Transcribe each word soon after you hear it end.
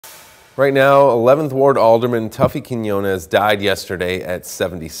Right now, 11th Ward Alderman Tuffy Quinonez died yesterday at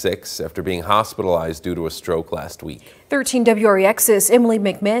 76 after being hospitalized due to a stroke last week. 13 WREX's Emily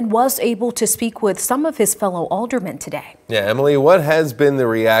McMahon was able to speak with some of his fellow aldermen today. Yeah, Emily, what has been the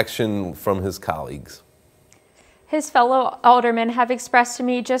reaction from his colleagues? His fellow aldermen have expressed to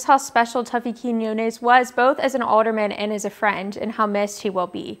me just how special Tuffy Quinonez was, both as an alderman and as a friend, and how missed he will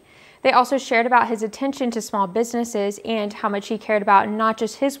be. They also shared about his attention to small businesses and how much he cared about not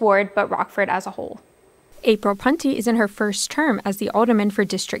just his ward, but Rockford as a whole. April Prunty is in her first term as the alderman for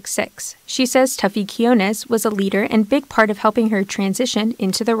District 6. She says Tuffy Quinonez was a leader and big part of helping her transition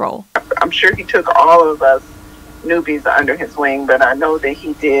into the role. I'm sure he took all of us newbies under his wing, but I know that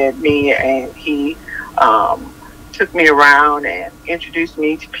he did me, and he took me around and introduced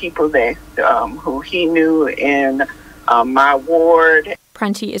me to people that who he knew in my ward.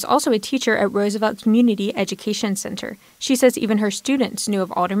 Prunty is also a teacher at Roosevelt Community Education Center. She says even her students knew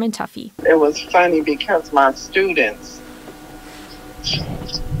of Alderman Tuffy. It was funny because my students,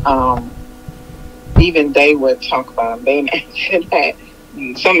 even they would talk about him. They mentioned that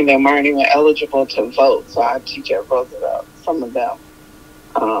some of them aren't even eligible to vote, so I teach at Roosevelt. Some of them,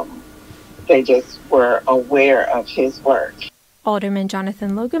 they just were aware of his work. Alderman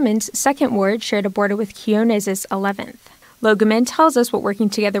Jonathan Logeman's second ward shared a border with Quinonez's 11th. Logeman tells us what working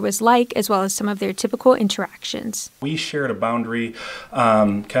together was like, as well as some of their typical interactions. We shared a boundary,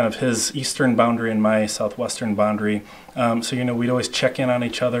 kind of his eastern boundary and my southwestern boundary. So, we'd always check in on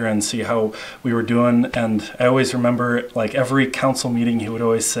each other and see how we were doing. And I always remember, like, every council meeting, he would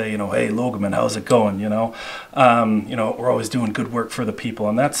always say, hey, Logeman, how's it going? We're always doing good work for the people.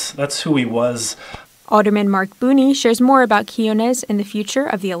 And that's who he was. Alderman Mark Booney shares more about Quinonez and the future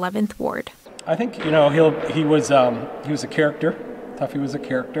of the 11th Ward. I think, he was a character. Tuffy was a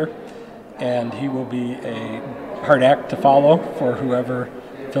character, and he will be a hard act to follow for whoever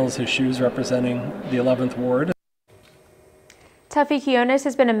fills his shoes representing the 11th Ward. Tuffy Quinonez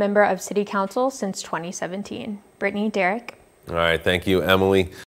has been a member of City Council since 2017. Brittany, Derek. All right, thank you, Emily.